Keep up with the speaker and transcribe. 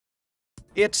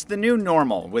It's the new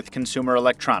normal with consumer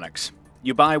electronics.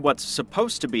 You buy what's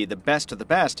supposed to be the best of the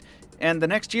best, and the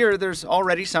next year there's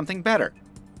already something better.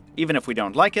 Even if we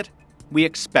don't like it, we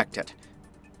expect it.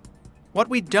 What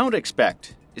we don't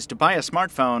expect is to buy a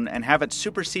smartphone and have it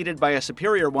superseded by a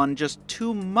superior one just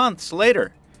 2 months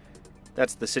later.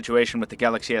 That's the situation with the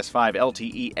Galaxy S5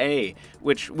 LTE-A,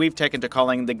 which we've taken to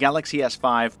calling the Galaxy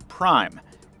S5 Prime.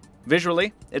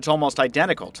 Visually, it's almost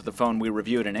identical to the phone we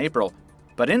reviewed in April,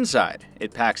 but inside,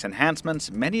 it packs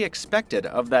enhancements many expected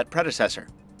of that predecessor.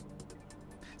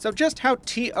 So just how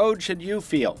TO'd should you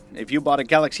feel if you bought a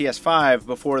Galaxy S5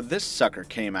 before this sucker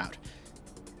came out?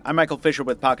 I'm Michael Fisher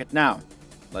with Pocketnow.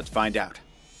 Let's find out.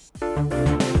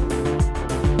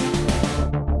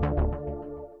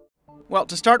 Well,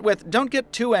 to start with, don't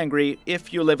get too angry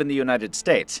if you live in the United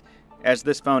States, as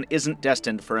this phone isn't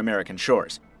destined for American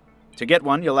shores. To get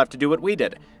one, you'll have to do what we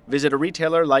did, visit a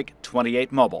retailer like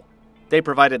 28 Mobile. They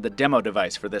provided the demo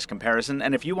device for this comparison,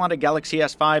 and if you want a Galaxy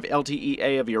S5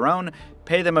 LTE-A of your own,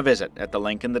 pay them a visit at the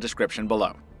link in the description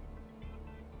below.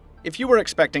 If you were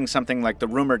expecting something like the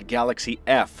rumored Galaxy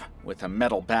F with a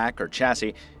metal back or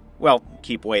chassis, well,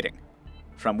 keep waiting.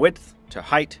 From width to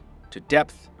height to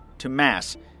depth to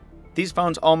mass, these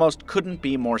phones almost couldn't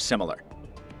be more similar.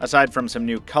 Aside from some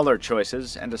new color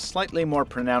choices and a slightly more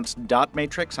pronounced dot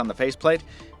matrix on the faceplate,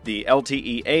 the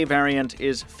LTE-A variant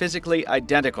is physically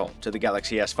identical to the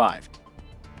Galaxy S5.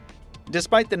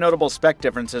 Despite the notable spec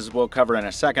differences we'll cover in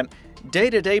a second,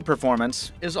 day-to-day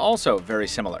performance is also very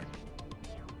similar.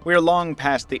 We're long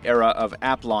past the era of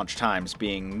app launch times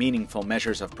being meaningful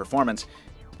measures of performance,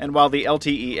 and while the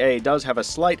LTE-A does have a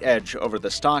slight edge over the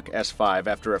stock S5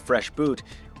 after a fresh boot,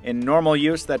 in normal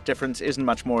use that difference isn't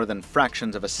much more than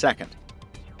fractions of a second.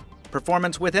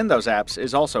 Performance within those apps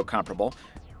is also comparable,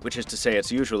 which is to say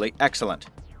it's usually excellent.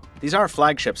 These are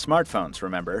flagship smartphones,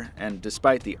 remember, and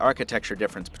despite the architecture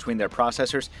difference between their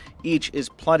processors, each is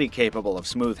plenty capable of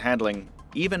smooth handling,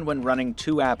 even when running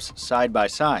two apps side by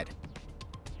side.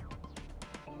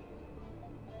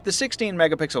 The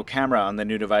 16-megapixel camera on the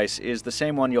new device is the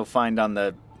same one you'll find on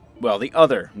the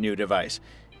other new device,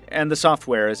 and the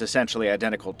software is essentially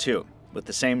identical too, with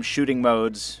the same shooting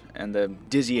modes and the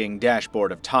dizzying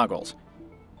dashboard of toggles.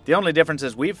 The only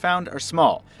differences we've found are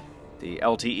small. The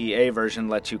LTE-A version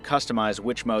lets you customize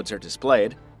which modes are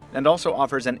displayed, and also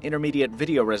offers an intermediate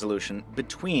video resolution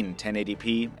between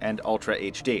 1080p and Ultra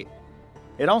HD.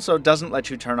 It also doesn't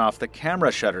let you turn off the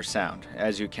camera shutter sound,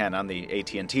 as you can on the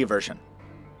AT&T version.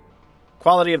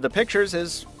 Quality of the pictures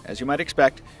is, as you might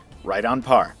expect, right on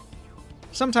par.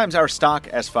 Sometimes our stock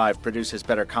S5 produces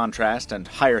better contrast and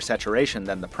higher saturation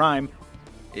than the Prime,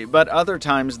 but other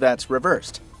times that's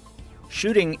reversed.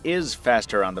 Shooting is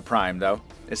faster on the Prime, though,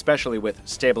 especially with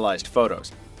stabilized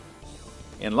photos.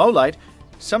 In low light,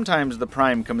 sometimes the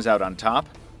Prime comes out on top,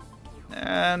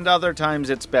 and other times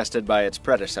it's bested by its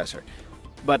predecessor.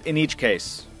 But in each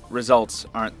case, results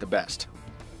aren't the best.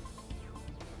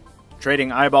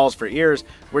 Trading eyeballs for ears,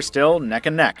 we're still neck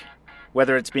and neck.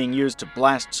 Whether it's being used to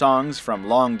blast songs from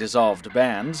long-dissolved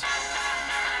bands,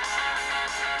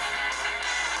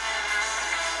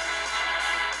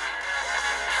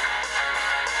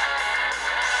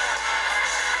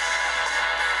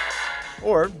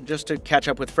 or just to catch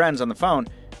up with friends on the phone,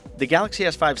 the Galaxy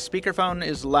S5 speakerphone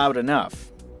is loud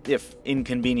enough, if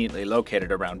inconveniently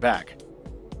located around back.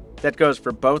 That goes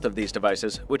for both of these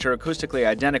devices, which are acoustically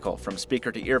identical from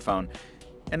speaker to earphone,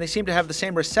 and they seem to have the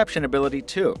same reception ability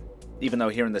too, even though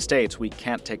here in the States we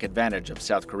can't take advantage of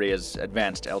South Korea's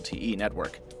advanced LTE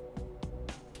network.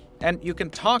 And you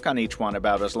can talk on each one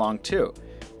about as long too.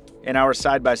 In our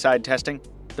side-by-side testing,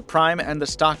 the Prime and the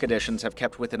stock editions have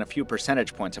kept within a few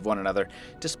percentage points of one another,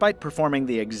 despite performing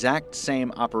the exact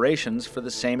same operations for the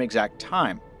same exact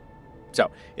time. So,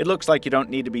 it looks like you don't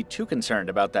need to be too concerned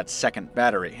about that second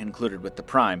battery included with the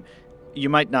Prime. You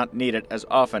might not need it as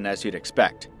often as you'd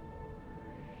expect.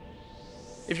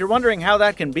 If you're wondering how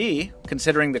that can be,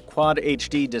 considering the Quad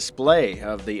HD display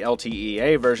of the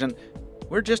LTE-A version,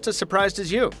 we're just as surprised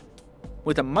as you.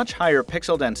 With a much higher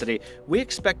pixel density, we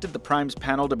expected the Prime's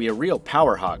panel to be a real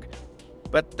power hog,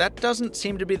 but that doesn't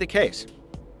seem to be the case.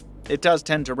 It does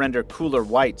tend to render cooler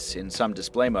whites in some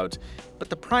display modes, but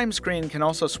the Prime screen can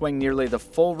also swing nearly the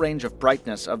full range of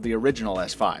brightness of the original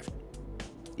S5.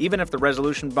 Even if the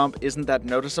resolution bump isn't that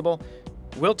noticeable,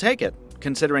 we'll take it,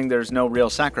 considering there's no real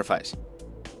sacrifice.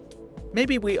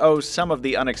 Maybe we owe some of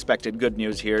the unexpected good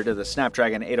news here to the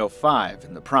Snapdragon 805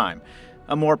 in the Prime,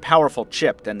 a more powerful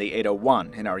chip than the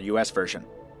 801 in our US version.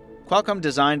 Qualcomm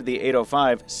designed the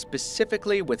 805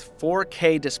 specifically with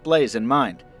 4K displays in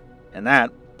mind, and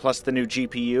that, plus the new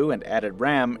GPU and added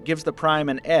RAM, gives the Prime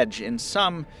an edge in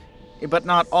some, but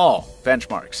not all,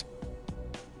 benchmarks.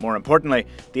 More importantly,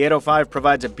 the 805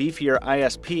 provides a beefier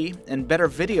ISP and better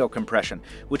video compression,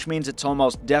 which means it's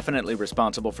almost definitely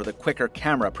responsible for the quicker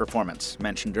camera performance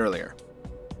mentioned earlier.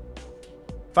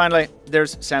 Finally,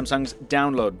 there's Samsung's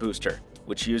Download Booster,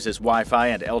 which uses Wi-Fi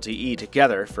and LTE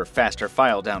together for faster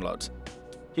file downloads.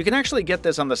 You can actually get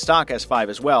this on the stock S5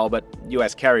 as well, but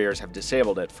US carriers have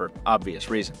disabled it for obvious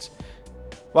reasons.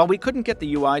 While we couldn't get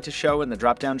the UI to show in the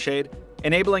drop-down shade,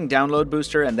 enabling Download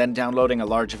Booster and then downloading a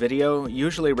large video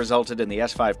usually resulted in the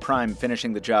S5 Prime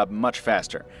finishing the job much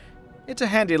faster. It's a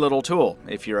handy little tool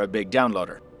if you're a big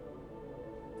downloader.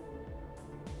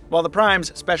 While the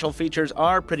Prime's special features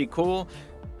are pretty cool,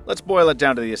 let's boil it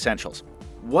down to the essentials.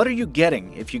 What are you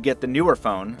getting if you get the newer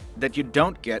phone that you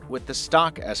don't get with the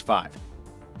stock S5?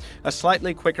 A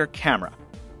slightly quicker camera,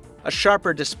 a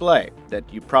sharper display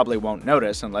that you probably won't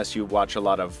notice unless you watch a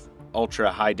lot of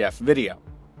ultra-high-def video,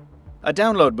 a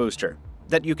download booster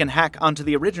that you can hack onto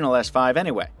the original S5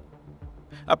 anyway,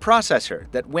 a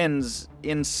processor that wins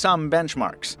in some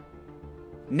benchmarks,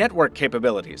 network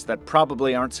capabilities that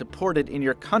probably aren't supported in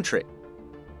your country,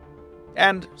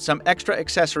 and some extra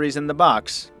accessories in the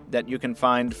box that you can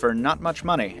find for not much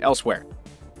money elsewhere.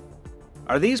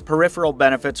 Are these peripheral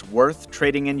benefits worth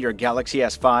trading in your Galaxy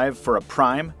S5 for a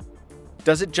Prime?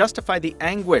 Does it justify the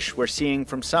anguish we're seeing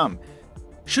from some?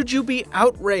 Should you be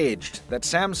outraged that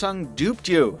Samsung duped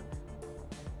you?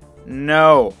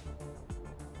 No.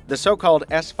 The so-called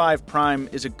S5 Prime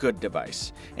is a good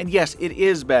device, and yes, it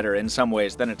is better in some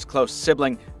ways than its close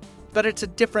sibling, but it's a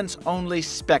difference only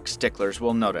spec sticklers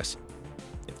will notice.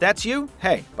 If that's you,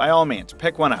 hey, by all means,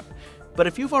 pick one up. But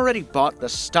if you've already bought the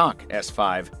stock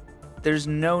S5, there's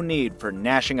no need for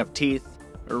gnashing of teeth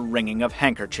or wringing of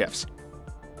handkerchiefs.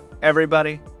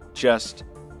 Everybody, just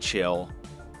chill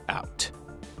out.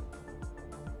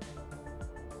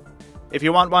 If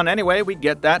you want one anyway, we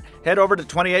get that. Head over to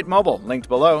 28 Mobile, linked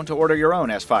below, to order your own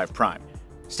S5 Prime.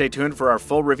 Stay tuned for our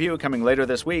full review coming later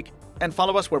this week, and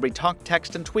follow us where we talk,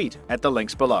 text, and tweet at the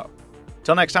links below.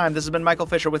 Till next time, this has been Michael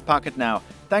Fisher with Pocketnow.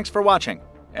 Thanks for watching,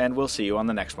 and we'll see you on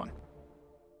the next one.